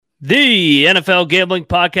The NFL Gambling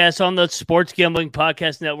Podcast on the Sports Gambling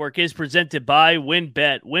Podcast Network is presented by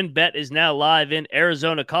WynnBET. WynnBET is now live in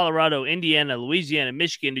Arizona, Colorado, Indiana, Louisiana,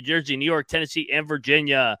 Michigan, New Jersey, New York, Tennessee, and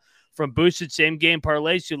Virginia. From boosted same-game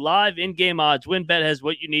parlays to live in-game odds, WynnBET has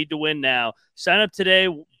what you need to win now. Sign up today,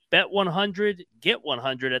 bet 100, get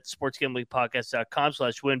 100 at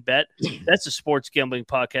sportsgamblingpodcast.com/WynnBET. That's the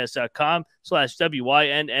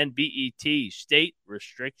sportsgamblingpodcast.com/WYNNBET. State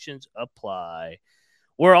restrictions apply.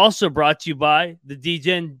 We're also brought to you by the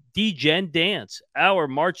DGen Dance. Our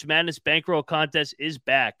March Madness bankroll contest is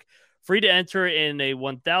back. Free to enter in a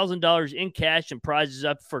 $1,000 in cash and prizes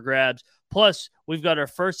up for grabs. Plus, we've got our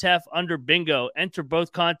first half under bingo. Enter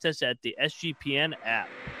both contests at the SGPN app.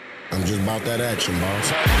 I'm just about that action,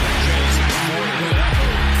 boss. You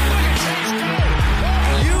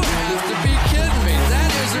have to be kidding me.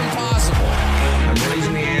 That is impossible. I'm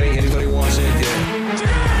raising the ante. Anybody wants it? Yeah.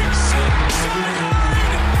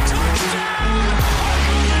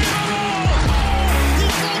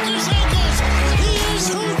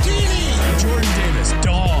 Jordan Davis,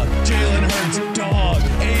 dog. Jalen Hurts, dog.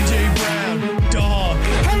 AJ Brown, dog.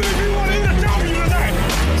 How many people want in the W tonight?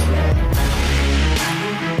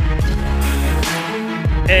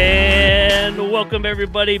 And welcome,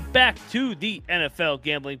 everybody, back to the NFL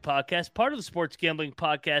Gambling Podcast, part of the Sports Gambling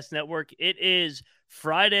Podcast Network. It is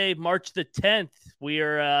Friday, March the 10th. We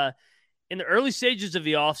are in the early stages of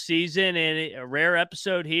the offseason, and a rare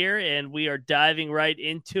episode here, and we are diving right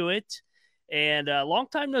into it. And long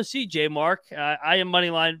time no see, J Mark. I am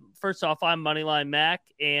Moneyline. First off, I'm Moneyline Mac,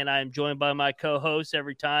 and I'm joined by my co-host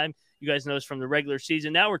every time. You guys know us from the regular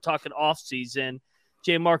season. Now we're talking off season.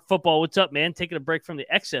 J Mark Football, what's up, man? Taking a break from the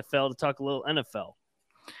XFL to talk a little NFL.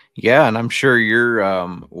 Yeah, and I'm sure you're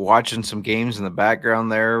watching some games in the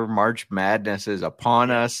background there. March Madness is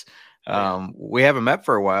upon us. We haven't met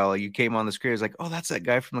for a while. You came on the screen. I was like, oh, that's that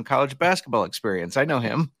guy from the college basketball experience. I know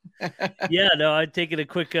him. Yeah, no, I'd taken a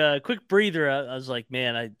quick breather. I was like,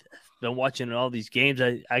 man, I've been watching all these games.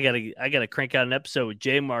 I gotta crank out an episode with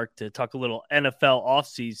J Mark to talk a little NFL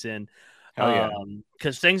offseason.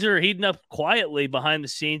 Because things are heating up quietly behind the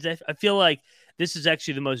scenes. I feel like this is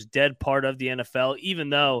actually the most dead part of the NFL, even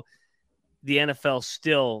though the NFL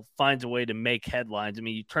still finds a way to make headlines. I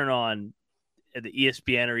mean, you turn on the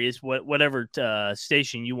ESPN or whatever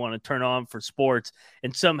station you want to turn on for sports,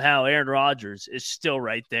 and somehow Aaron Rodgers is still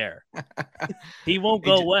right there. He won't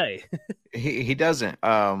go away. He doesn't.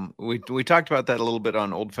 We talked about that a little bit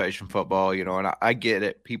on Old Fashioned Football, and I get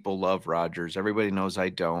it. People love Rodgers. Everybody knows I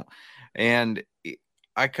don't. And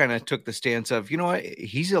I kind of took the stance of, you know what,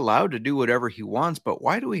 he's allowed to do whatever he wants, but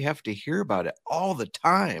why do we have to hear about it all the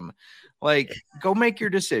time? Like, go make your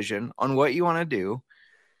decision on what you want to do,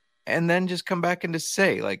 and then just come back and just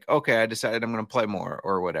say, like, okay, I decided I'm going to play more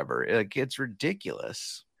or whatever. Like, it's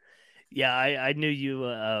ridiculous. Yeah, I knew you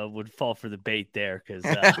would fall for the bait there because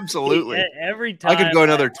absolutely every time I could go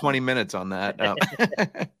another 20 minutes on that.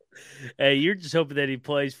 Hey, you're just hoping that he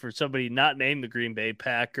plays for somebody not named the Green Bay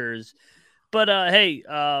Packers. But, hey,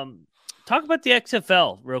 talk about the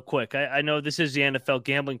XFL real quick. I know this is the NFL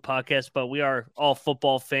Gambling Podcast, but we are all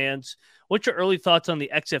football fans. What's your early thoughts on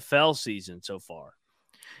the XFL season so far?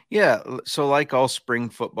 Yeah, so like all spring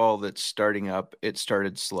football that's starting up, it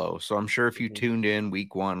started slow. So I'm sure if you tuned in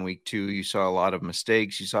week 1, week 2, you saw a lot of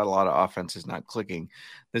mistakes. You saw a lot of offenses not clicking.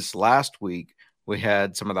 This last week, we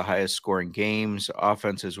had some of the highest scoring games.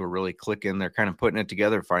 Offenses were really clicking. They're kind of putting it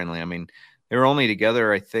together finally. I mean, they were only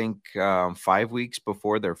together, I think, 5 weeks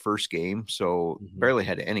before their first game, so barely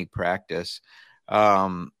had any practice.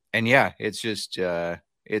 And yeah, it's just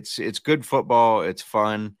it's good football. It's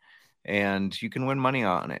fun, and you can win money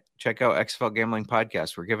on it. Check out XFL Gambling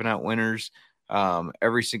Podcast. We're giving out winners.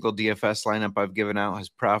 Every single DFS lineup I've given out has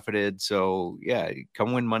profited. So yeah,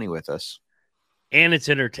 come win money with us. And it's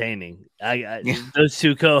entertaining. Those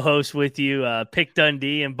two co-hosts with you, Pick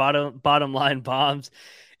Dundee and Bottom Line Bombs.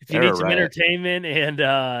 If you need some entertainment, and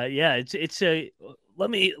it's a. Let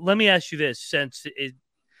me ask you this: since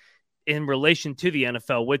in relation to the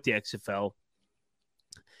NFL with the XFL,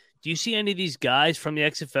 do you see any of these guys from the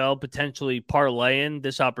XFL potentially parlaying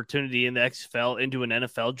this opportunity in the XFL into an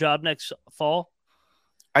NFL job next fall?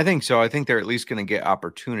 I think so. I think they're at least going to get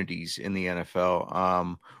opportunities in the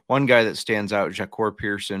NFL. One guy that stands out, Ja'Cory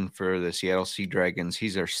Pearson for the Seattle Sea Dragons.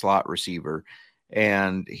 He's their slot receiver,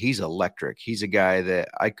 and he's electric. He's a guy that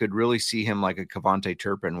I could really see him like a Cavante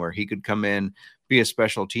Turpin, where he could come in, be a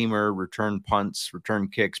special teamer, return punts, return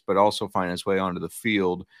kicks, but also find his way onto the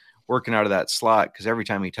field, working out of that slot, because every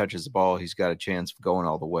time he touches the ball, he's got a chance of going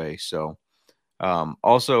all the way. So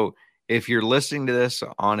also, if you're listening to this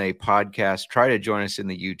on a podcast, try to join us in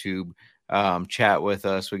the YouTube. chat with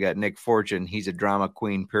us. We got Nick Fortune. He's a drama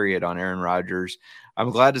queen, period, on Aaron Rodgers. I'm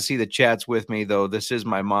glad to see the chats with me, though. This is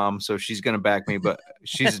my mom, so she's going to back me, but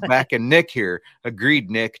she's backing Nick here. Agreed,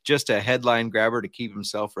 Nick. Just a headline grabber to keep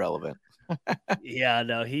himself relevant. Yeah,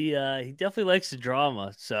 no, he definitely likes the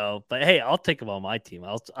drama. So, but hey, I'll take him on my team.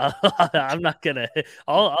 I'm not gonna.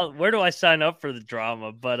 Where do I sign up for the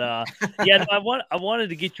drama? But yeah, no, I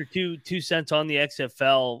wanted to get your two cents on the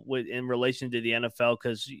XFL in relation to the NFL,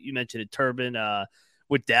 because you mentioned it, Turbin,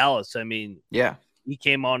 with Dallas. I mean, yeah, he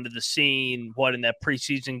came onto the scene in that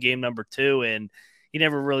preseason game number 2, and he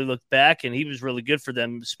never really looked back, and he was really good for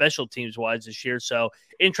them special teams wise this year. So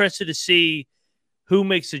interested to see who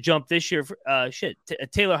makes the jump this year.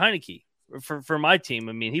 Taylor Heineke for my team.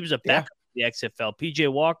 I mean, he was a backup in the XFL. PJ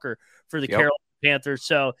Walker for the Carolina Panthers.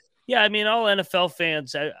 So, yeah, I mean, all NFL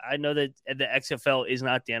fans, I know that the XFL is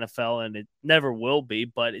not the NFL, and it never will be,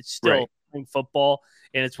 but it's still football,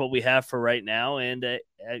 and it's what we have for right now. And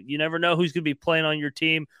you never know who's going to be playing on your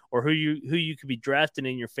team or who you could be drafting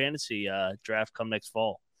in your fantasy draft come next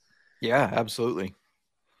fall. Yeah, absolutely.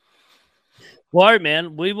 Well, all right,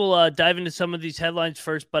 man. We will dive into some of these headlines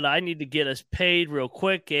first, but I need to get us paid real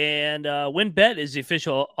quick. And WynnBET is the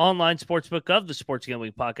official online sportsbook of the Sports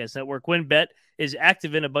Gambling Podcast Network. WynnBET is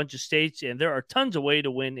active in a bunch of states, and there are tons of ways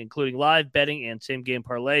to win, including live betting and same-game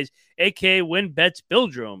parlays, a.k.a. WynnBET's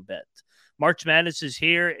Build Your Own Bet. March Madness is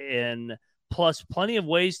here, and plus plenty of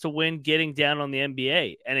ways to win getting down on the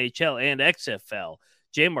NBA, NHL, and XFL.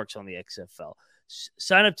 J-Mark's on the XFL.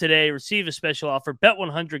 Sign up today, receive a special offer, bet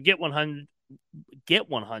 100, get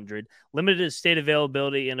 100, limited state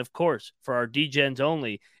availability, and of course, for our DGens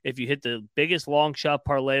only, if you hit the biggest long shot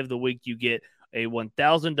parlay of the week, you get a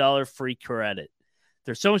 $1,000 free credit.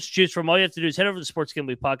 There's so much to choose from. All you have to do is head over to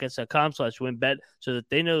sportsgamblingpodcast.com/WynnBET so that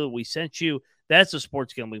they know that we sent you. That's the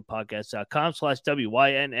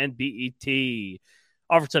sportsgamblingpodcast.com/WYNNBET.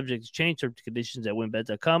 Offer subject to change. Terms and conditions at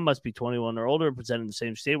WynnBET.com. Must be 21 or older. Presented in the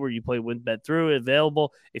same state where you play WynnBET through.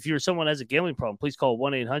 Available. If you or someone has a gambling problem, please call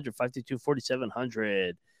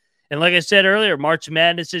 1-800-522-4700. And like I said earlier, March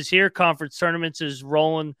Madness is here. Conference tournaments is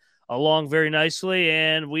rolling along very nicely.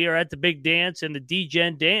 And we are at the big dance and the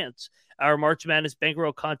DGen dance. Our March Madness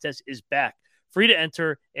bankroll contest is back. Free to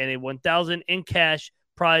enter, and a $1,000 in cash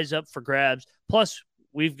prize up for grabs. Plus,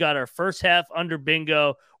 we've got our first half under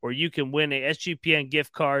bingo where you can win a SGPN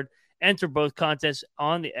gift card. Enter both contests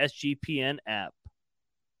on the SGPN app.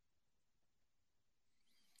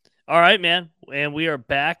 All right, man. And we are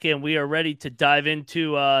back, and we are ready to dive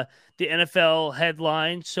into the NFL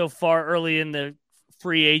headlines so far early in the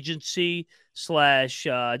free agency /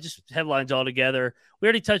 just headlines altogether. We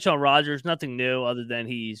already touched on Rodgers. Nothing new other than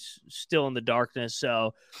he's still in the darkness.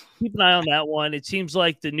 So keep an eye on that one. It seems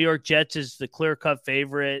like the New York Jets is the clear-cut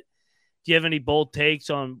favorite. Do you have any bold takes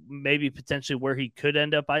on maybe potentially where he could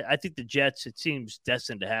end up? I think the Jets, it seems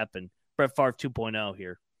destined to happen. Brett Favre 2.0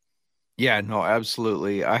 here. Yeah, no,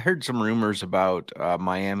 absolutely. I heard some rumors about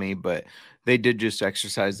Miami, but they did just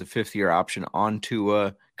exercise the 5th-year option on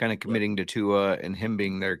Tua, kind of committing to Tua and him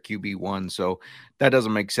being their QB1. So that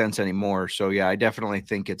doesn't make sense anymore. So, yeah, I definitely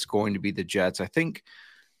think it's going to be the Jets. I think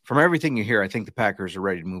from everything you hear, I think the Packers are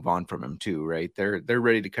ready to move on from him too, right? They're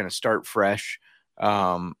ready to kind of start fresh.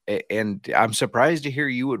 And I'm surprised to hear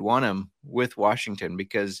you would want him with Washington,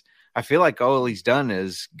 because I feel like all he's done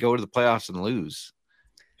is go to the playoffs and lose.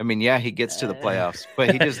 I mean, yeah, he gets to the playoffs,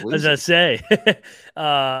 but he just loses. As I say,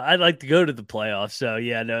 I'd like to go to the playoffs. So,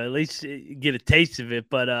 yeah, no, at least get a taste of it.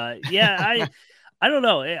 But, yeah, I don't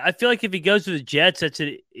know. I feel like if he goes to the Jets, that's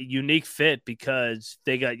a unique fit because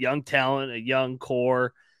they got young talent, a young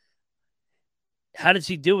core. How does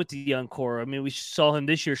he do with the young core? I mean, we saw him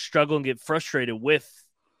this year struggle and get frustrated with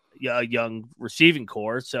a young receiving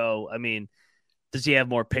core. So, I mean, does he have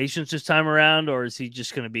more patience this time around, or is he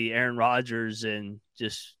just going to be Aaron Rodgers and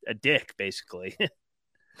just a dick, basically?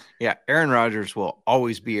 Yeah, Aaron Rodgers will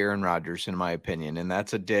always be Aaron Rodgers, in my opinion, and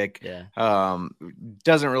that's a dick. Yeah.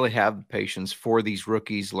 Doesn't really have patience for these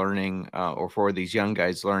rookies learning or for these young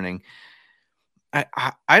guys learning.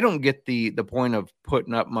 I don't get the point of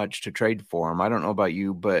putting up much to trade for him. I don't know about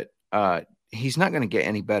you, but he's not going to get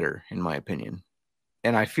any better, in my opinion.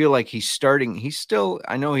 And I feel like he's still,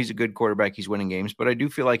 I know he's a good quarterback. He's winning games, but I do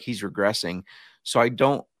feel like he's regressing. So I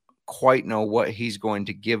don't quite know what he's going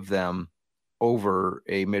to give them over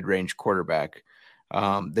a mid-range quarterback.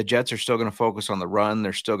 The Jets are still going to focus on the run.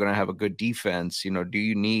 They're still going to have a good defense. You know, do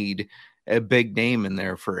you need a big name in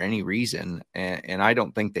there for any reason? And I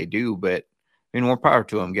don't think they do, but I mean, more power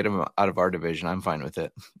to them. Get them out of our division. I'm fine with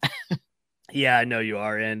it. Yeah, I know you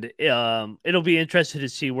are. And it'll be interesting to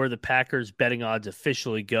see where the Packers betting odds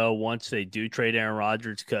officially go once they do trade Aaron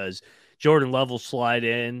Rodgers, because Jordan Love will slide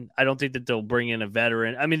in. I don't think that they'll bring in a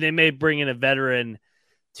veteran. I mean, they may bring in a veteran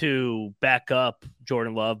to back up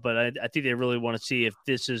Jordan Love, but I think they really want to see if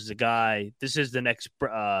this is the guy. This is the next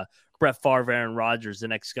Brett Favre, Aaron Rodgers, the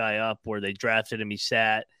next guy up, where they drafted him, he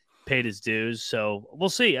sat, paid his dues. So we'll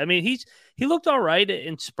see. I mean, he looked all right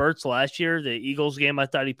in spurts last year. The Eagles game, I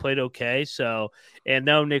thought he played okay. So, and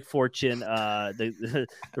no Nick Fortune, the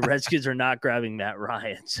Redskins are not grabbing Matt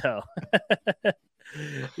Ryan. So,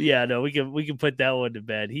 yeah, no, we can put that one to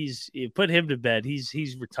bed. Put him to bed.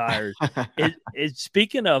 He's retired.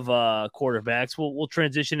 Speaking of quarterbacks, we'll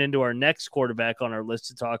transition into our next quarterback on our list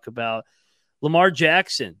to talk about. Lamar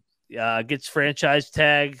Jackson gets franchise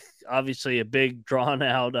tag. Obviously, a big drawn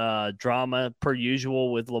out drama per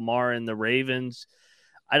usual with Lamar and the Ravens.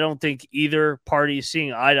 I don't think either party is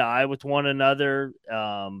seeing eye to eye with one another.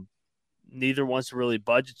 Neither wants to really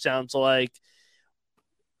budge, it sounds like.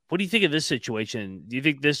 What do you think of this situation? Do you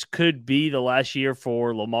think this could be the last year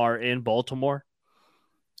for Lamar in Baltimore?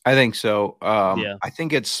 I think so. Yeah. I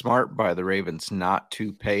think it's smart by the Ravens not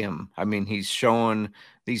to pay him. I mean, he's shown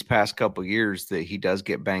these past couple of years that he does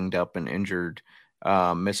get banged up and injured,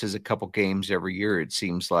 misses a couple games every year, it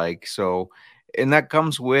seems like. So, and that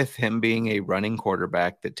comes with him being a running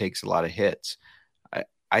quarterback that takes a lot of hits.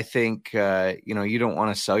 I think, you don't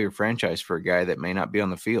want to sell your franchise for a guy that may not be on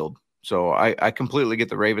the field. So I completely get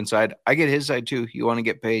the Raven side. I get his side too. You want to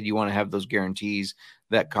get paid. You want to have those guarantees,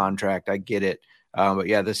 that contract. I get it. But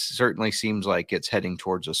yeah, this certainly seems like it's heading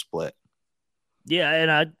towards a split. Yeah,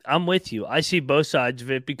 and I'm with you. I see both sides of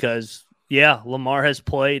it because, yeah, Lamar has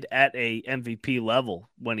played at a MVP level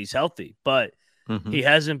when he's healthy, but he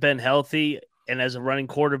hasn't been healthy. And as a running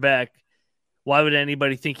quarterback, why would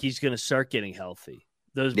anybody think he's going to start getting healthy?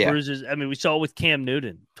 Those bruises, I mean, we saw it with Cam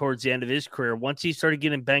Newton towards the end of his career. Once he started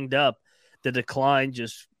getting banged up, the decline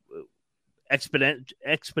just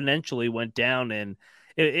exponentially went down, and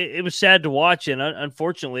it was sad to watch. And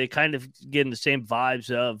unfortunately, it kind of getting the same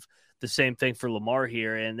vibes of the same thing for Lamar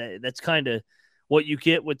here. And that's kind of what you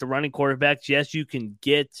get with the running quarterbacks. Yes, you can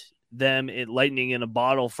get them lightning in a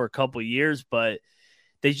bottle for a couple of years, but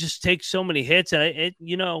they just take so many hits. And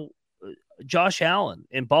Josh Allen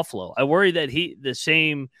in Buffalo, I worry that the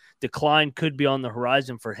same decline could be on the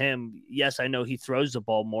horizon for him. Yes, I know he throws the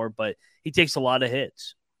ball more, but he takes a lot of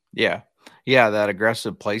hits. Yeah. Yeah, that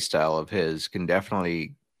aggressive play style of his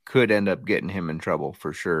could end up getting him in trouble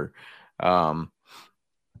for sure.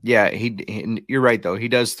 Yeah, you're right though. He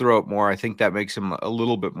does throw it more. I think that makes him a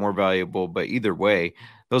little bit more valuable, but either way,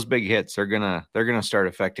 those big hits they're going to start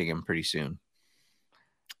affecting him pretty soon.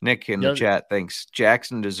 Nick in the chat thinks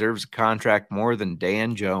Jackson deserves a contract more than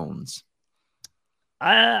Dan Jones.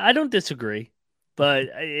 I don't disagree, but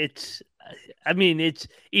it's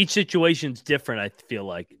each situation's different, I feel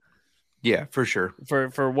like. Yeah, for sure.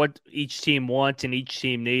 For what each team wants and each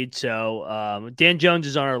team needs. So Dan Jones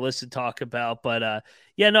is on our list to talk about, but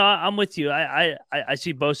I'm with you. I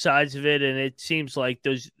see both sides of it, and it seems like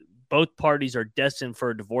both parties are destined for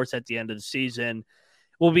a divorce at the end of the season.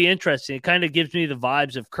 Will be interesting. It kind of gives me the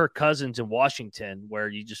vibes of Kirk Cousins in Washington, where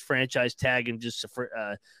you just franchise tag and just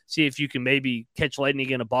see if you can maybe catch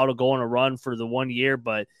lightning in a bottle, go on a run for the 1 year,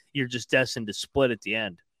 but you're just destined to split at the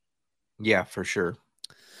end. Yeah, for sure.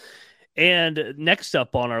 And next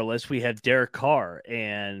up on our list, we have Derek Carr,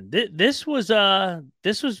 and this was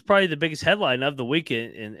probably the biggest headline of the week,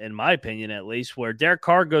 in my opinion, at least, where Derek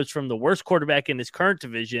Carr goes from the worst quarterback in his current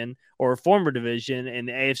division or former division in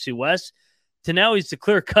the AFC West to now he's the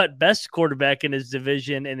clear-cut best quarterback in his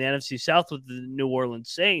division in the NFC South with the New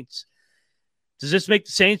Orleans Saints. Does this make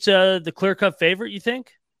the Saints the clear-cut favorite, you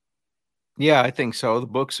think? Yeah, I think so. The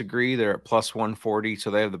books agree. They're at plus 140,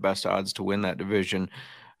 so they have the best odds to win that division.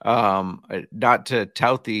 Not to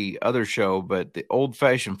tout the other show, but the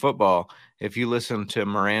old-fashioned football, if you listen to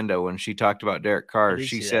Miranda when she talked about Derek Carr,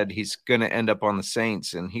 she said he's going to end up on the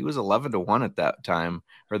Saints, and he was 11-1 at that time,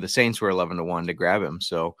 or the Saints were 11-1 to grab him.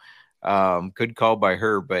 So good call by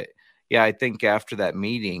her. But yeah, I think after that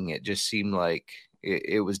meeting, it just seemed like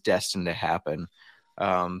it was destined to happen.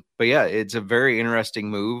 But yeah, it's a very interesting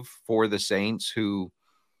move for the Saints who,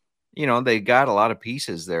 they got a lot of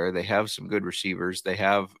pieces there. They have some good receivers. They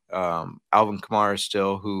have Alvin Kamara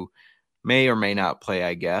still, who may or may not play,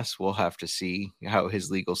 I guess. We'll have to see how his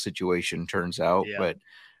legal situation turns out. Yeah. But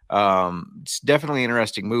it's definitely an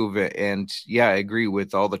interesting move. And yeah, I agree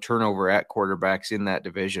with all the turnover at quarterbacks in that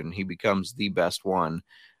division. He becomes the best one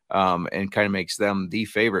and kind of makes them the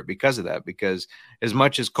favorite because of that. Because as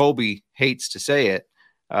much as Colby hates to say it,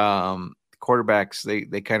 quarterbacks,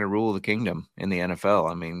 they kind of rule the kingdom in the NFL.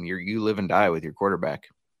 I mean, you live and die with your quarterback.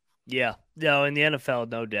 Yeah, no, in the NFL,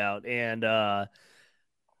 no doubt. And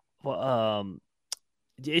well,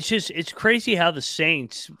 it's crazy how the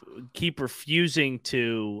Saints keep refusing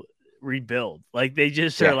to rebuild. Like they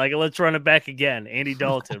just are like, let's run it back again. Andy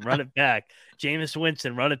Dalton, run it back. Jameis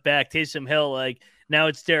Winston, run it back. Taysom Hill, like now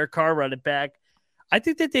it's Derek Carr, run it back. I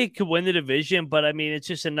think that they could win the division, but I mean, it's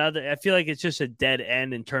just I feel like it's just a dead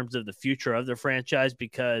end in terms of the future of their franchise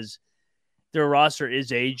because their roster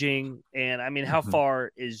is aging. And I mean, how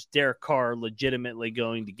far is Derek Carr legitimately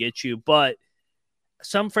going to get you? But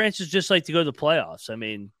some franchises just like to go to the playoffs. I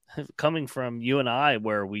mean, coming from you and I,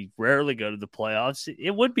 where we rarely go to the playoffs,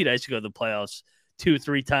 it would be nice to go to the playoffs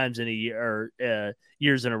 2-3 times in a year or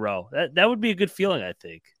years in a row. That would be a good feeling, I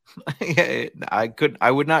think. Yeah,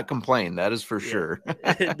 I would not complain. That is for sure.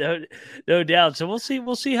 no doubt. So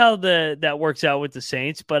we'll see how that works out with the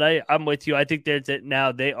Saints. But I'm with you. I think that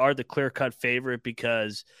now they are the clear-cut favorite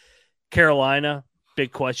because Carolina,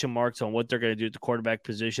 big question marks on what they're going to do at the quarterback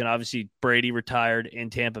position. Obviously, Brady retired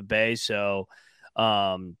in Tampa Bay, so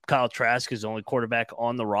Kyle Trask is the only quarterback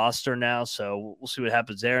on the roster now. So we'll see what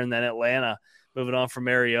happens there. And then Atlanta, moving on from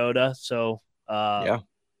Mariota. So But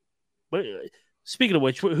speaking of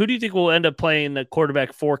which, who do you think will end up playing the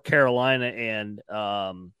quarterback for Carolina and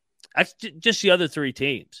just the other three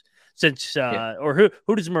teams? Since or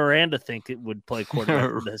who does Miranda think it would play quarterback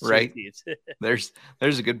for the right? teams? there's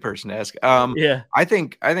a good person to ask. I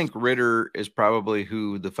think Ritter is probably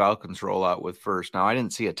who the Falcons roll out with first. Now I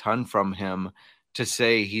didn't see a ton from him to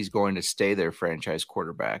say he's going to stay their franchise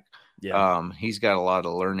quarterback. He's got a lot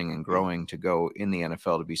of learning and growing to go in the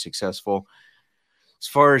NFL to be successful. As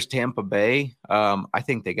far as Tampa Bay, I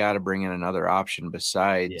think they got to bring in another option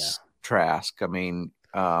besides Trask. I mean,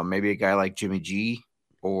 maybe a guy like Jimmy G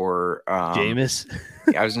or Jameis.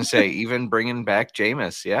 I was going to say even bringing back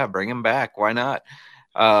Jameis. Yeah, bring him back. Why not?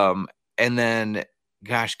 And then,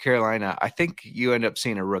 gosh, Carolina, I think you end up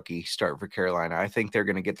seeing a rookie start for Carolina. I think they're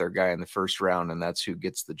going to get their guy in the first round, and that's who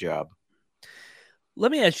gets the job.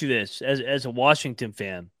 Let me ask you this. As a Washington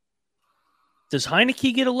fan, does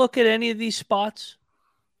Heineke get a look at any of these spots?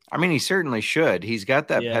 I mean, he certainly should. He's got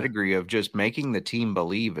that pedigree of just making the team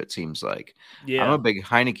believe, it seems like. I'm a big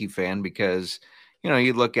Heineke fan because,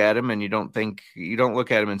 you look at him and you don't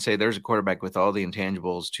look at him and say there's a quarterback with all the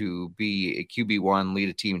intangibles to be a QB1, lead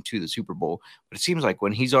a team to the Super Bowl. But it seems like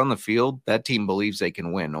when he's on the field, that team believes they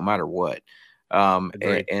can win no matter what.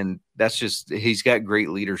 And that's just, he's got great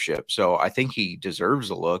leadership. So I think he deserves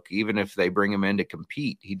a look, even if they bring him in to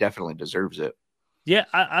compete. He definitely deserves it. Yeah,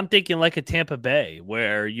 I'm thinking like a Tampa Bay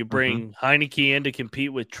where you bring Heineke in to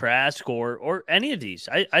compete with Trask or any of these.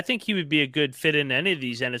 I think he would be a good fit in any of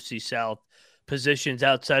these NFC South positions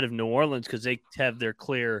outside of New Orleans because they have their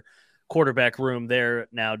clear quarterback room there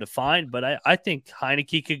now defined. But I think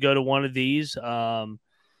Heineke could go to one of these.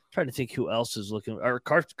 Trying to think who else is looking. Or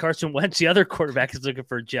Carson Wentz, the other quarterback, is looking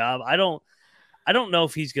for a job. I don't know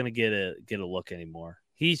if he's going to get a look anymore.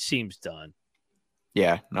 He seems done.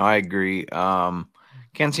 Yeah, no, I agree.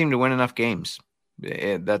 Can't seem to win enough games.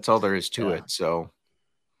 That's all there is to it. So,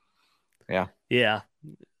 yeah.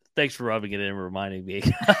 Thanks for rubbing it in and reminding me.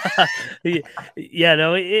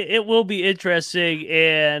 It will be interesting,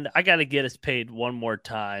 and I got to get us paid one more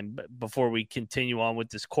time before we continue on with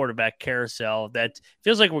this quarterback carousel. That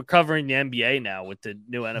feels like we're covering the NBA now with the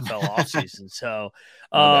new NFL offseason. So,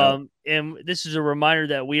 and this is a reminder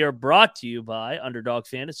that we are brought to you by Underdog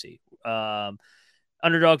Fantasy.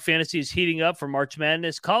 Underdog Fantasy is heating up for March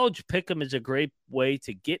Madness. College Pick'em is a great way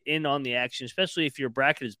to get in on the action, especially if your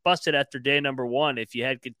bracket is busted after day number one. If you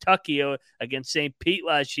had Kentucky against St. Pete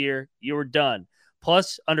last year, you were done.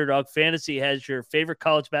 Plus, Underdog Fantasy has your favorite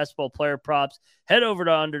college basketball player props. Head over to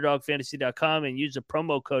UnderdogFantasy.com and use the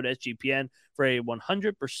promo code SGPN for a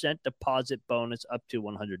 100% deposit bonus up to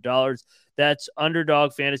 $100. That's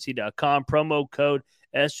UnderdogFantasy.com, promo code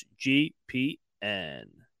SGPN.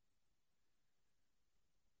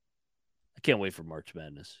 Can't wait for March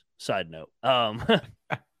Madness. Side note. I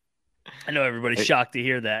know everybody's shocked to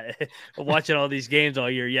hear that. Watching all these games all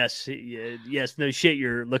year. Yes, no shit.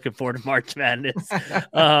 You're looking forward to March Madness.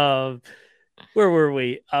 Where were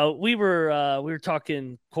we? We were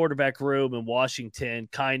talking quarterback room in Washington,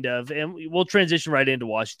 kind of, and we'll transition right into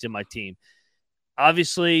Washington, my team.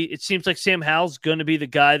 Obviously, it seems like Sam Howell's going to be the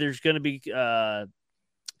guy. There's going to be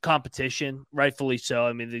competition, rightfully so.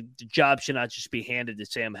 I mean, the job should not just be handed to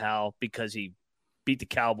Sam Howell because he beat the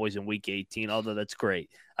Cowboys in Week 18, although that's great.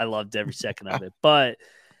 I loved every second of it. But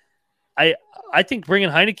I think bringing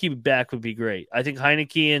Heineke back would be great. I think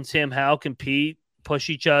Heineke and Sam Howell compete, push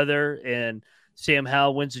each other, and Sam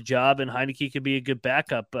Howell wins the job, and Heineke could be a good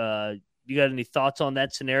backup. You got any thoughts on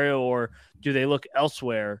that scenario, or do they look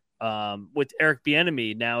elsewhere with Eric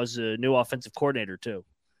Bieniemy now as a new offensive coordinator too?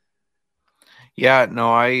 Yeah,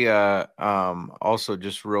 no, I also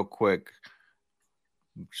just real quick,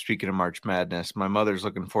 speaking of March Madness, my mother's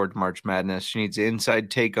looking forward to March Madness. She needs an inside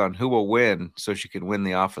take on who will win so she can win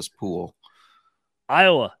the office pool.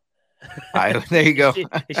 Iowa. There you go.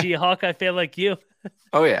 Is she a Hawkeye fan like you?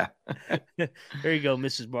 Oh, yeah. There you go,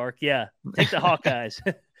 Mrs. Mark. Yeah, take the Hawkeyes.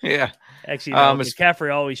 Yeah. Actually, no,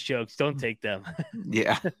 McCaffrey always chokes. Don't take them.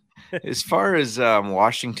 Yeah. As far as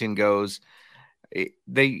Washington goes,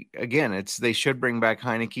 they should bring back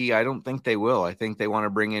Heineke. I don't think they will. I think they want to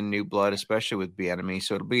bring in new blood, especially with Bieniemy.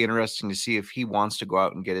 So it'll be interesting to see if he wants to go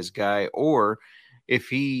out and get his guy, or if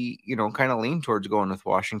he, kind of leaned towards going with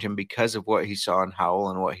Washington because of what he saw in Howell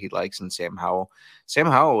and what he likes in Sam Howell. Sam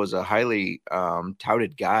Howell was a highly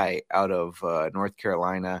touted guy out of North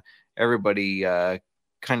Carolina. Everybody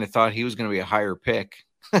kind of thought he was going to be a higher pick.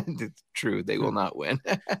 It's true. They will not win.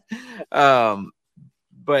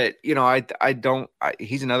 But,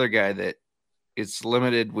 he's another guy that it's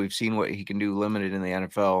limited. We've seen what he can do limited in the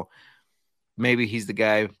NFL. Maybe he's the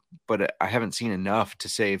guy, but I haven't seen enough to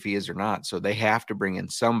say if he is or not. So they have to bring in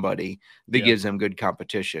somebody that gives them good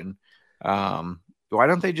competition. Why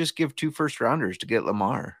don't they just give 2 first rounders to get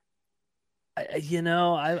Lamar?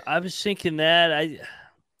 I was thinking that.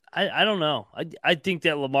 I don't know. I think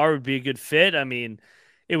that Lamar would be a good fit. I mean,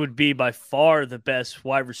 it would be by far the best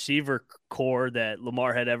wide receiver core that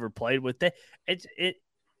Lamar had ever played with. It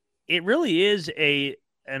really is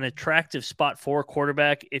an attractive spot for a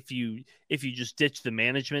quarterback if you just ditch the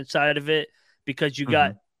management side of it, because you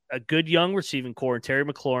got a good young receiving core in Terry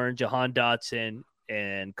McLaurin, Jahan Dotson,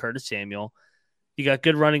 and Curtis Samuel. You got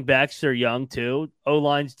good running backs. They're young too.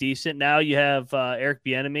 O-line's decent. Now you have Eric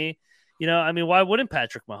Bieniemy. Why wouldn't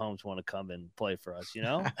Patrick Mahomes want to come and play for us?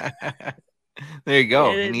 There you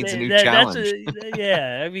go. He needs a new challenge.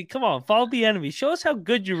 Come on, follow Bieniemy. Show us how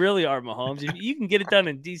good you really are, Mahomes. If you can get it done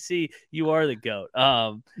in DC, you are the GOAT.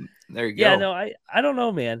 There you go. Yeah, no, I don't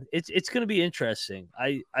know, man. It's going to be interesting.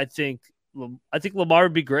 I think Lamar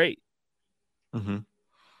would be great. Mm-hmm.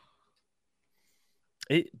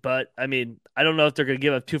 But I don't know if they're going to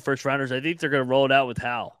give up 2 first rounders. I think they're going to roll it out with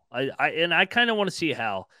Hal. I kind of want to see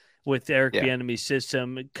Hal with Eric Bieniemy's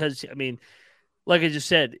system, because like I just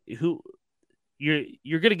said,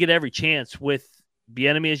 you're going to get every chance with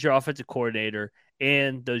Bieniemy as your offensive coordinator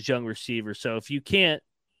and those young receivers. So if you can't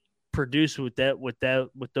produce with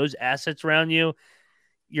those assets around you,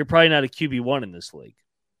 you're probably not a QB1 in this league.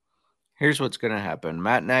 Here's what's going to happen.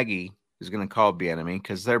 Matt Nagy is going to call Bieniemy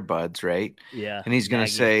because they're buds, right? Yeah. And he's going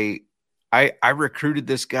to say, I recruited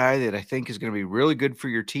this guy that I think is going to be really good for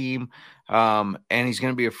your team, and he's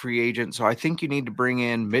going to be a free agent. So I think you need to bring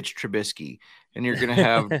in Mitch Trubisky, and you're going to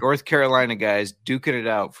have North Carolina guys duking it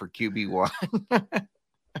out for QB1.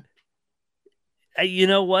 You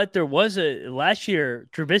know what? There was last year,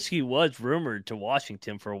 Trubisky was rumored to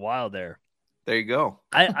Washington for a while there. There you go.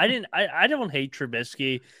 I don't hate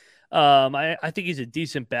Trubisky. I think he's a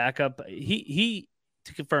decent backup. He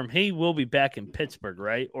to confirm, he will be back in Pittsburgh,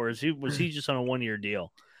 right? Or was he just on a 1-year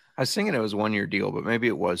deal? I was thinking it was a 1-year deal, but maybe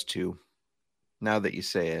it was 2. Now that you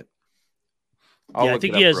say it. I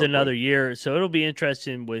think he has another year, so it'll be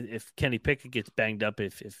interesting if Kenny Pickett gets banged up,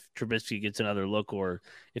 if Trubisky gets another look, or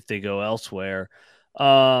if they go elsewhere.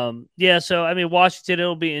 So Washington,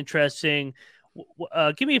 it'll be interesting.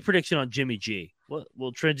 Give me a prediction on Jimmy G.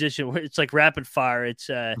 We'll transition. It's like rapid fire. It's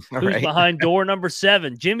who's behind door number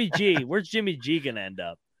 7? Jimmy G. Where's Jimmy G going to end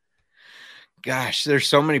up? Gosh, there's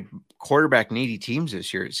so many quarterback needy teams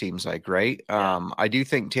this year, it seems like, right? Yeah. I do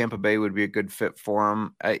think Tampa Bay would be a good fit for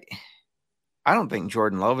him. I don't think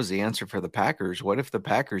Jordan Love is the answer for the Packers. What if the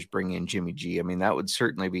Packers bring in Jimmy G? That would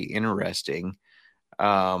certainly be interesting.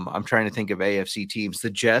 I'm trying to think of AFC teams.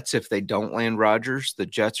 The Jets, if they don't land Rodgers, the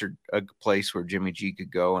Jets are a place where Jimmy G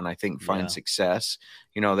could go and I think find success.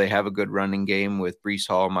 They have a good running game with Breece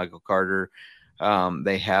Hall, Michael Carter.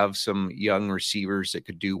 They have some young receivers that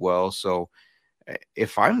could do well. So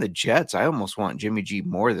if I'm the Jets, I almost want Jimmy G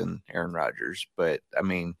more than Aaron Rodgers. But,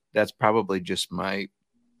 that's probably just my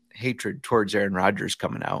hatred towards Aaron Rodgers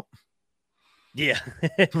coming out. Yeah.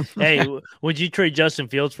 Hey, would you trade Justin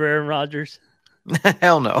Fields for Aaron Rodgers?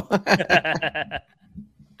 Hell no.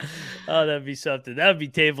 Oh, that'd be something. That would be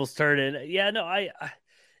tables turning. Yeah, no,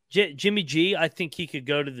 Jimmy G, I think he could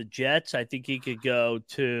go to the Jets. I think he could go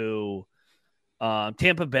to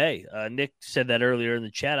Tampa Bay. Nick said that earlier in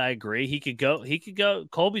the chat. I agree. He could go.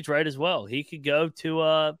 Colby's right as well. He could go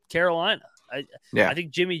to Carolina. I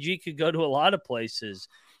think Jimmy G could go to a lot of places.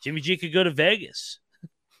 Jimmy G could go to Vegas.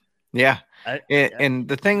 Yeah. And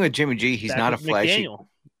the thing with Jimmy G, he's not a flashy.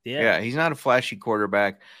 Yeah, he's not a flashy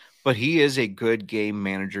quarterback, but he is a good game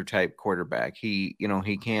manager type quarterback. He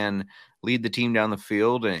can lead the team down the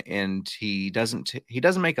field, and he doesn't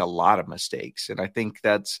make a lot of mistakes. And I think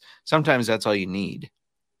sometimes that's all you need.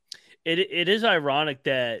 It is ironic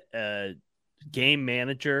that game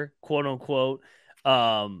manager, quote unquote,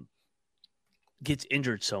 gets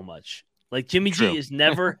injured so much. Like Jimmy G is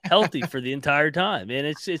never healthy for the entire time, and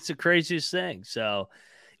it's the craziest thing. So,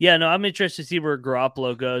 yeah, no, I'm interested to see where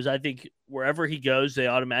Garoppolo goes. I think wherever he goes, they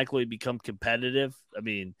automatically become competitive. I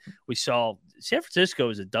mean, we saw San Francisco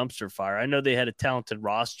was a dumpster fire. I know they had a talented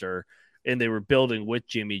roster and they were building with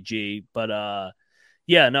Jimmy G, but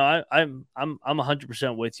yeah, no, I'm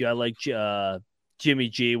 100% with you. I like Jimmy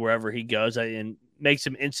G wherever he goes, and makes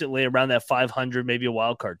him instantly around that 500, maybe a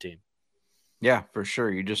wild card team. Yeah, for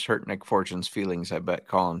sure. You just hurt Nick Fortune's feelings, I bet,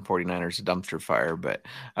 calling 49ers a dumpster fire. But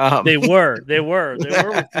they were with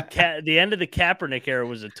the end of the Kaepernick era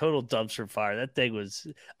was a total dumpster fire. That thing was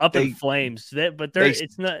up in flames.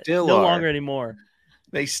 It's not no longer anymore.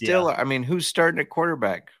 They still are. I mean, who's starting at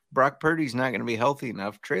quarterback? Brock Purdy's not going to be healthy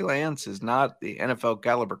enough. Trey Lance is not the NFL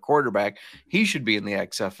caliber quarterback. He should be in the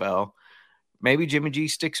XFL. Maybe Jimmy G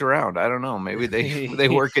sticks around. I don't know. Maybe they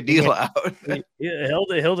work a deal out. Yeah,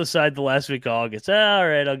 he'll decide the last week of August. All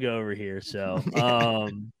right, I'll go over here. So,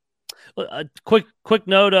 a quick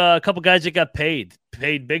note: a couple guys that got paid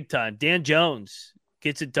big time. Dan Jones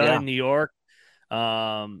gets it done in New York.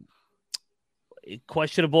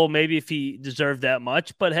 Questionable, maybe if he deserved that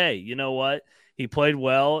much, but hey, you know what? He played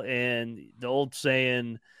well, and the old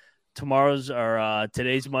saying,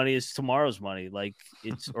 today's money is tomorrow's money. Like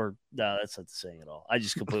no, that's not the saying at all. I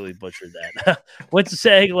just completely butchered that. What's the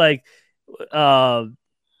saying? Like,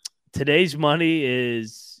 today's money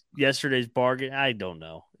is yesterday's bargain. I don't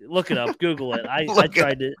know. Look it up. Google it. I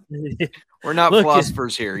tried to. We're not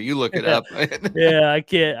philosophers here. You look it up. Yeah, I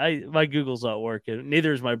can't. My Google's not working.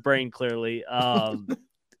 Neither is my brain, clearly. But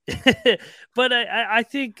I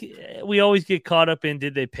think we always get caught up in,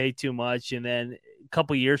 did they pay too much? And then a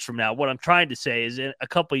couple years from now, what I'm trying to say is, in a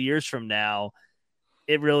couple years from now,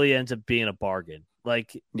 it really ends up being a bargain.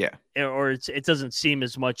 Like, or it doesn't seem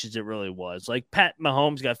as much as it really was. Like Pat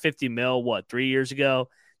Mahomes got $50 million, 3 years ago?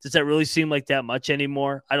 Does that really seem like that much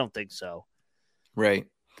anymore? I don't think so. Right.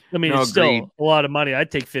 I mean, it's still a lot of money.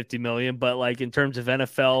 I'd take $50 million, but like in terms of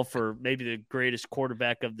NFL for maybe the greatest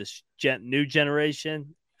quarterback of this new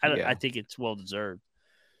generation, I think it's well deserved.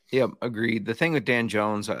 Yeah, agreed. The thing with Dan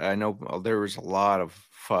Jones, I know there was a lot of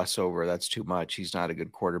fuss over that's too much. He's not a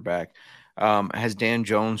good quarterback. Has Dan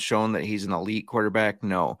Jones shown that he's an elite quarterback?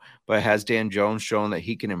 No. But has Dan Jones shown that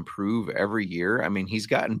he can improve every year? I mean, he's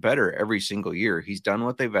gotten better every single year. He's done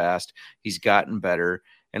what they've asked. He's gotten better.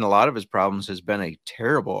 And a lot of his problems has been a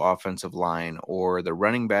terrible offensive line, or the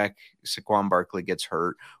running back, Saquon Barkley, gets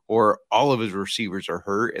hurt, or all of his receivers are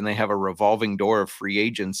hurt, and they have a revolving door of free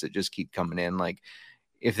agents that just keep coming in. Like,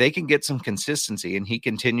 if they can get some consistency and he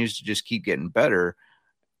continues to just keep getting better,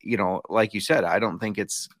 you know, like you said, I don't think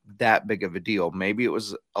it's that big of a deal. Maybe it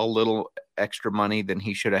was a little extra money than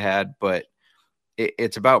he should have had, but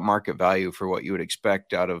it's about market value for what you would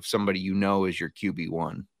expect out of somebody you know is your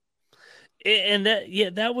QB1. And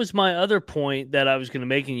that was my other point that I was going to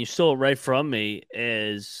make, and you stole it right from me,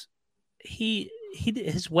 is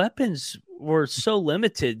his weapons were so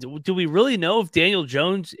limited. Do we really know if Daniel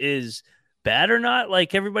Jones is bad or not?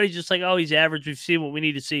 Like, everybody's just like, oh, he's average. We've seen what we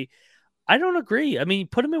need to see. I don't agree. I mean,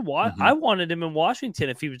 put him in I wanted him in Washington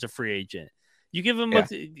if he was a free agent. You give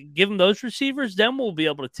him those receivers, then we'll be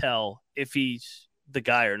able to tell if he's the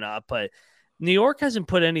guy or not. But New York hasn't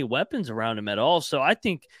put any weapons around him at all. So I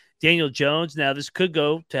think Daniel Jones, now this could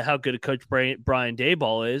go to how good a coach Brian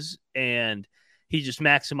Daboll is, and he just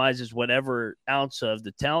maximizes whatever ounce of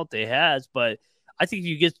the talent they has. But I think if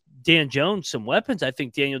you get Dan Jones some weapons, I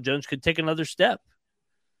think Daniel Jones could take another step.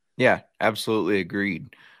 Yeah, absolutely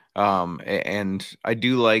agreed. And I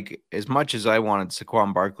do like, as much as I wanted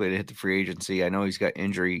Saquon Barkley to hit the free agency, I know he's got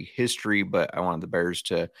injury history, but I wanted the Bears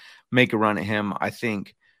to make a run at him. I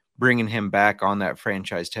think bringing him back on that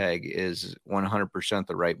franchise tag is 100%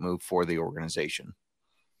 the right move for the organization.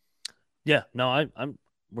 Yeah, no,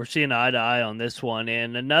 we're seeing eye to eye on this one.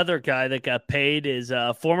 And another guy that got paid is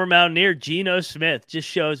former Mountaineer Geno Smith. Just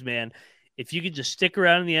shows, man, if you could just stick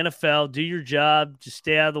around in the NFL, do your job, just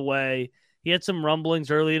stay out of the way. He had some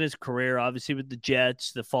rumblings early in his career, obviously with the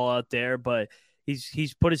Jets, the fallout there, but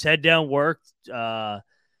he's put his head down, worked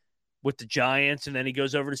with the Giants, and then he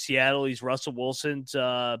goes over to Seattle. He's Russell Wilson's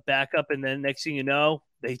backup, and then next thing you know,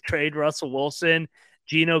 they trade Russell Wilson.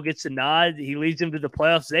 Geno gets a nod. He leads him to the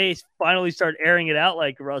playoffs. They finally start airing it out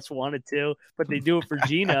like Russ wanted to, but they do it for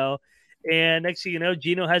Geno. And next thing you know,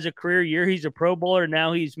 Geno has a career year. He's a Pro Bowler.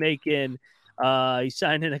 Now he's making He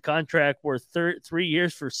signed in a contract worth 3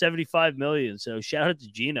 years for $75 million. So shout out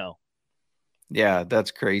to Geno. Yeah,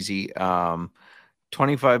 that's crazy.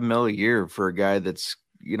 25 mil a year for a guy that's,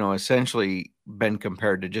 essentially been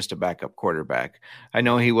compared to just a backup quarterback. I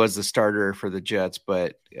know he was the starter for the Jets,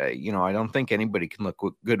 but I don't think anybody can look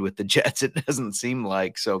good with the Jets. It doesn't seem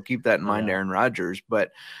like, so keep that in mind, Aaron Rodgers.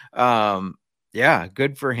 But yeah,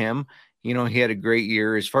 good for him. He had a great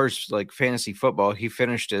year as far as like fantasy football. He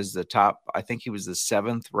finished as the top, I think he was the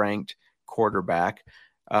 7th ranked quarterback.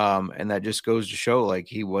 And that just goes to show, like,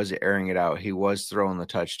 he was airing it out. He was throwing the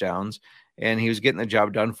touchdowns and he was getting the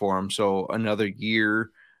job done for him. So another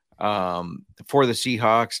year for the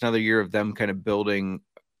Seahawks, another year of them kind of building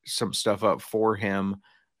some stuff up for him.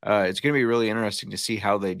 It's going to be really interesting to see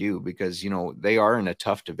how they do because, they are in a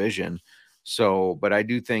tough division. So, but I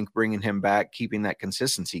do think bringing him back, keeping that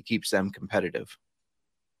consistency keeps them competitive.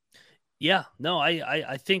 Yeah, no,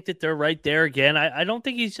 I think that they're right there again. I don't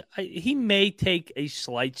think he may take a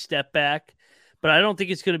slight step back, but I don't think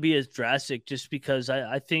it's going to be as drastic just because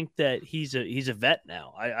I think that he's a vet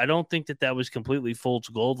now. I don't think that was completely fool's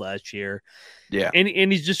gold last year. Yeah.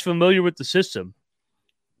 And he's just familiar with the system.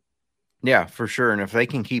 Yeah, for sure. And if they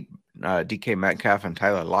can keep DK Metcalf and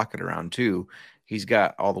Tyler Lockett around too, he's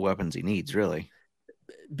got all the weapons he needs, really.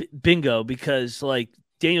 Bingo, because like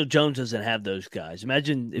Daniel Jones doesn't have those guys.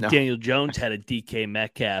 Imagine if Daniel Jones had a DK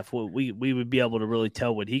Metcalf, we would be able to really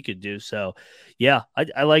tell what he could do. So, yeah,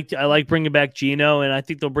 I like bringing back Geno, and I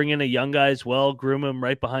think they'll bring in a young guy as well, groom him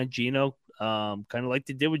right behind Geno, kind of like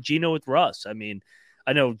they did with Geno with Russ. I mean,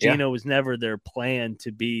 I know Geno was never their plan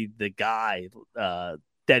to be the guy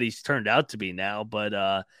that he's turned out to be now,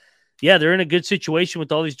 but yeah, they're in a good situation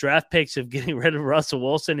with all these draft picks of getting rid of Russell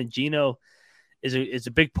Wilson, and Geno is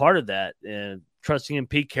a big part of that. And trusting in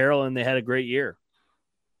Pete Carroll, and they had a great year.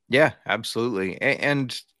 Yeah, absolutely.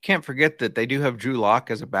 And can't forget that they do have Drew Lock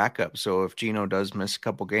as a backup. So if Geno does miss a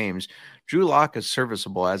couple games, Drew Lock is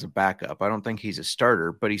serviceable as a backup. I don't think he's a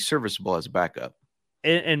starter, but he's serviceable as a backup.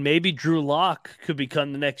 And maybe Drew Lock could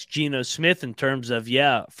become the next Geno Smith in terms of,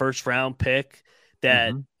 first round pick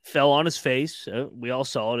that fell on his face. We all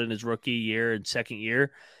saw it in his rookie year and second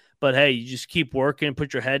year. But hey, you just keep working,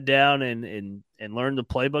 put your head down, and learn the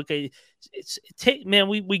playbook. Man,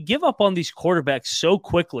 we give up on these quarterbacks so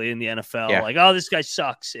quickly in the NFL. Yeah. Like, oh, this guy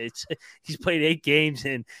sucks. He's played 8 games,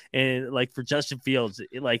 and like for Justin Fields,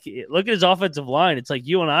 look at his offensive line. It's like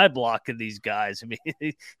you and I blocking these guys. I mean,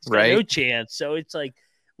 he's got no chance. So it's like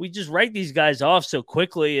we just write these guys off so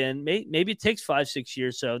quickly, and maybe it takes 5-6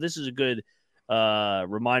 years. So this is a good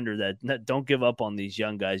reminder that don't give up on these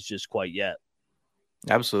young guys just quite yet.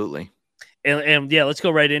 Absolutely. And yeah, let's go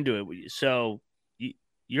right into it. So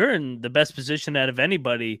you're in the best position out of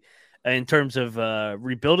anybody in terms of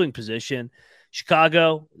rebuilding position.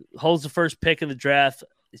 Chicago holds the first pick in the draft.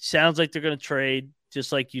 It sounds like they're going to trade,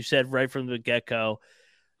 just like you said right from the get-go.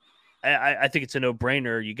 I think it's a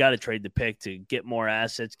no-brainer. You got to trade the pick to get more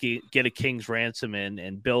assets, get a king's ransom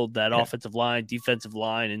and build that offensive line, defensive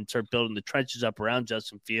line, and start building the trenches up around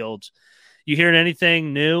Justin Fields. You hearing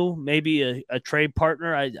anything new? Maybe a trade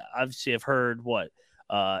partner? I obviously have heard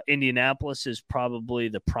Indianapolis is probably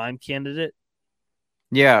the prime candidate.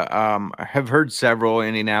 Yeah, I have heard several: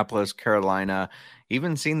 Indianapolis, Carolina,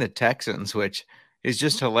 even seen the Texans, which is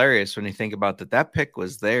just hilarious when you think about that pick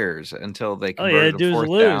was theirs until they converted a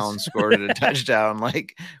fourth down, scored a touchdown,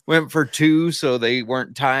 like went for 2, so they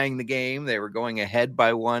weren't tying the game. They were going ahead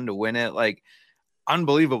by 1 to win it. Like,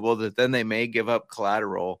 unbelievable that then they may give up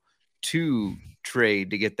collateral to trade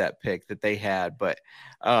to get that pick that they had. But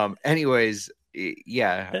anyways,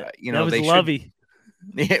 yeah, that was Lovey.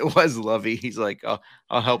 It was Lovey. He's like,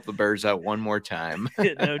 I'll help the Bears out one more time.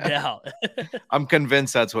 No doubt. I'm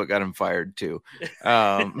convinced that's what got him fired too.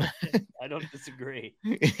 I don't disagree.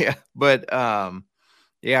 Yeah, but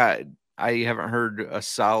yeah, I haven't heard a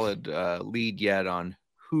solid lead yet on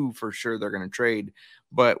who for sure they're going to trade,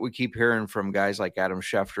 but we keep hearing from guys like Adam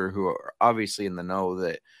Schefter, who are obviously in the know,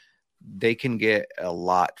 that they can get a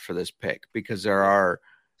lot for this pick because there are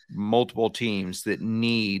multiple teams that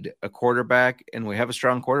need a quarterback, and we have a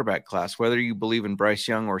strong quarterback class. Whether you believe in Bryce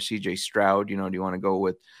Young or CJ Stroud, do you want to go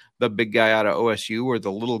with the big guy out of OSU or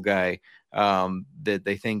the little guy that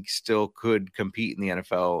they think still could compete in the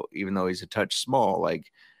NFL, even though he's a touch small?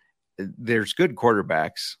 Like, there's good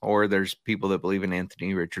quarterbacks, or there's people that believe in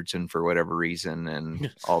Anthony Richardson for whatever reason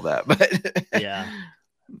and all that. But yeah,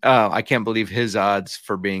 I can't believe his odds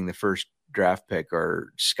for being the first draft pick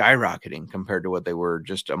are skyrocketing compared to what they were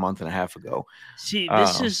just a month and a half ago. See,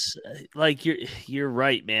 this is like, you're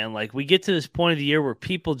right, man. Like, we get to this point of the year where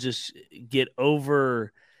people just get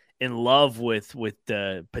over in love with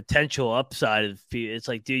the potential upside of it's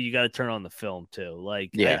like, dude, you got to turn on the film too.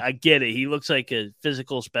 Like, I get it. He looks like a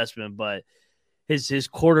physical specimen, but his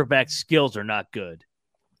quarterback skills are not good.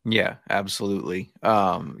 Yeah, absolutely.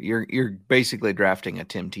 You're basically drafting a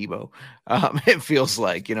Tim Tebow. It feels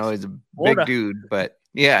like, he's a big dude, but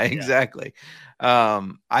yeah, exactly.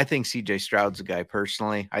 I think CJ Stroud's a guy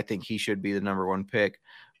personally. I think he should be the number 1 pick,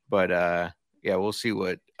 but yeah, we'll see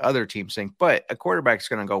what other teams think. But a quarterback's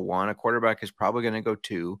going to go 1. A quarterback is probably going to go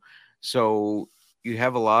 2. So you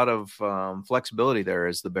have a lot of flexibility there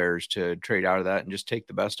as the Bears to trade out of that and just take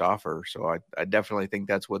the best offer. So I definitely think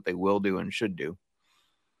that's what they will do and should do.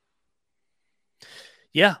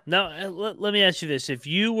 Yeah. Now, let me ask you this. If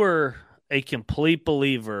you were a complete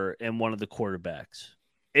believer in one of the quarterbacks,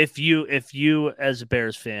 if you as a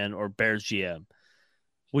Bears fan or Bears GM,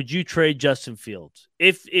 would you trade Justin Fields?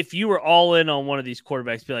 If you were all in on one of these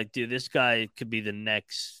quarterbacks, be like, dude, this guy could be the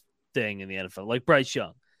next thing in the NFL, like Bryce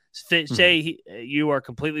Young. Say you are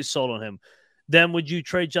completely sold on him, then would you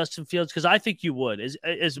trade Justin Fields? Because I think you would.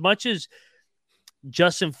 As much as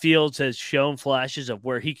Justin Fields has shown flashes of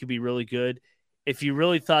where he could be really good, if you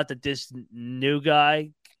really thought that this new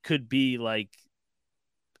guy could be like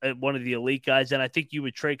one of the elite guys, then I think you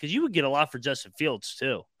would trade, because you would get a lot for Justin Fields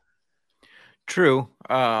too. True.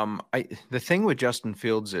 The thing with Justin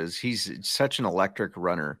Fields is he's such an electric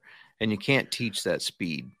runner, and you can't teach that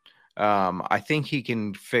speed. I think he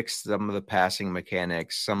can fix some of the passing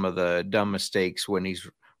mechanics, some of the dumb mistakes when he's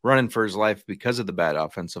running for his life because of the bad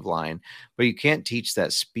offensive line, but you can't teach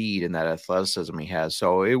that speed and that athleticism he has.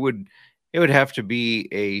 So it would have to be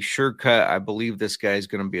a sure cut. I believe this guy is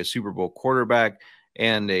going to be a Super Bowl quarterback,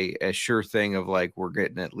 and a sure thing of like, we're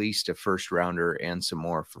getting at least a first rounder and some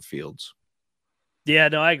more for Fields. Yeah,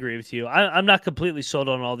 no, I agree with you. I'm not completely sold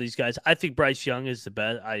on all these guys. I think Bryce Young is the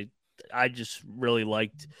best. I just really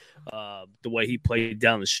liked the way he played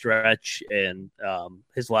down the stretch, and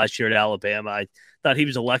his last year at Alabama. I thought he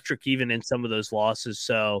was electric even in some of those losses.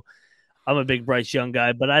 So I'm a big Bryce Young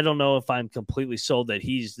guy, but I don't know if I'm completely sold that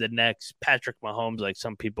he's the next Patrick Mahomes, like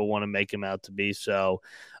some people want to make him out to be. So,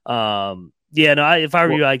 yeah, no. If I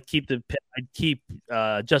were you, I'd keep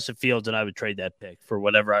Justin Fields, and I would trade that pick for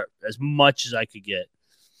whatever, as much as I could get.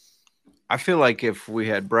 I feel like if we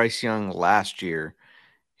had Bryce Young last year,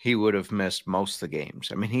 he would have missed most of the games.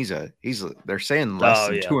 I mean, they're saying less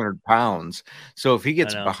than 200 pounds. So if he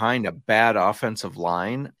gets behind a bad offensive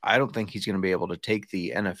line, I don't think he's going to be able to take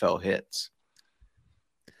the NFL hits.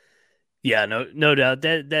 Yeah, no doubt.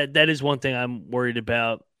 That is one thing I'm worried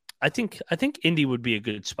about. I think Indy would be a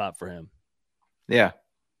good spot for him. Yeah,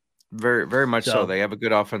 very, very much so. They have a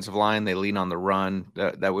good offensive line. They lean on the run.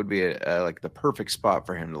 That would be like the perfect spot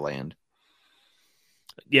for him to land.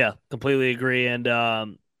 Yeah, completely agree.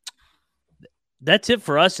 And that's it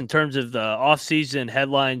for us in terms of the offseason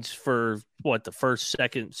headlines for the first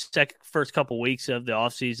couple weeks of the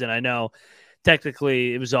offseason. I know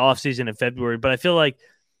technically it was the offseason in February, but I feel like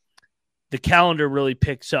the calendar really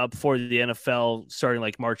picks up for the NFL starting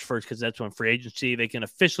like March 1st, because that's when free agency, they can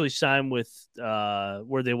officially sign with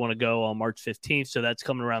where they want to go on March 15th. So that's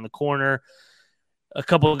coming around the corner. A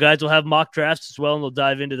couple of guys will have mock drafts as well, and we'll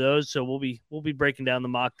dive into those. So we'll be breaking down the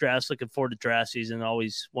mock drafts. Looking forward to draft season.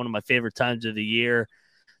 Always one of my favorite times of the year.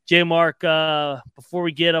 J. Mark, before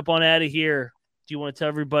we get up on out of here, do you want to tell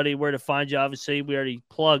everybody where to find you? Obviously, we already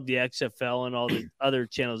plugged the XFL and all the other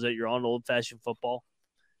channels that you're on, Old Fashioned Football.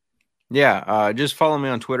 Yeah, just follow me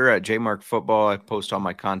on Twitter at JMarkFootball. I post all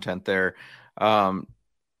my content there.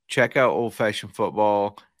 Check out Old Fashioned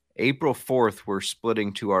Football. April 4th, we're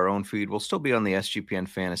splitting to our own feed. We'll still be on the SGPN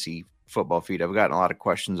Fantasy Football feed. I've gotten a lot of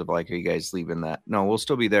questions of like, are you guys leaving that? No, we'll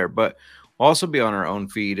still be there, but we'll also be on our own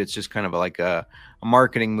feed. It's just kind of like a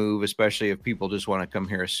marketing move, especially if people just want to come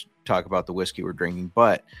here and talk about the whiskey we're drinking.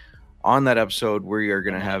 But on that episode, we are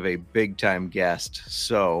going to have a big-time guest.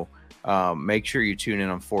 So make sure you tune in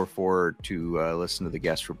on 4/4 to listen to the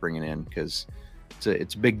guest we're bringing in, because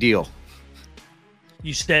it's a big deal.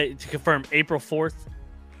 You said, to confirm, April 4th?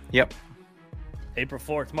 Yep. April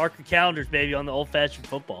 4th. Mark your calendars, baby, on the Old Fashioned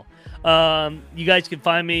Football. You guys can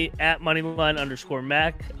find me at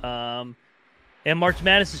Moneyline_Mac. And March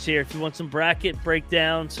Madness is here. If you want some bracket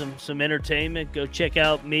breakdown, some entertainment, go check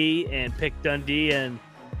out me and Pick Dundee, and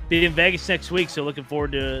be in Vegas next week. So looking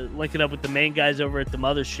forward to linking up with the main guys over at the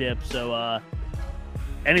mothership. So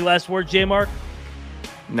any last words, J. Mark?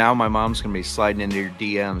 Now my mom's going to be sliding into your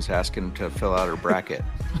DMs asking to fill out her bracket.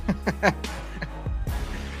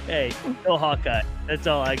 Hey, go Hawkeye. That's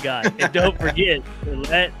all I got. And don't forget to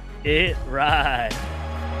let it ride.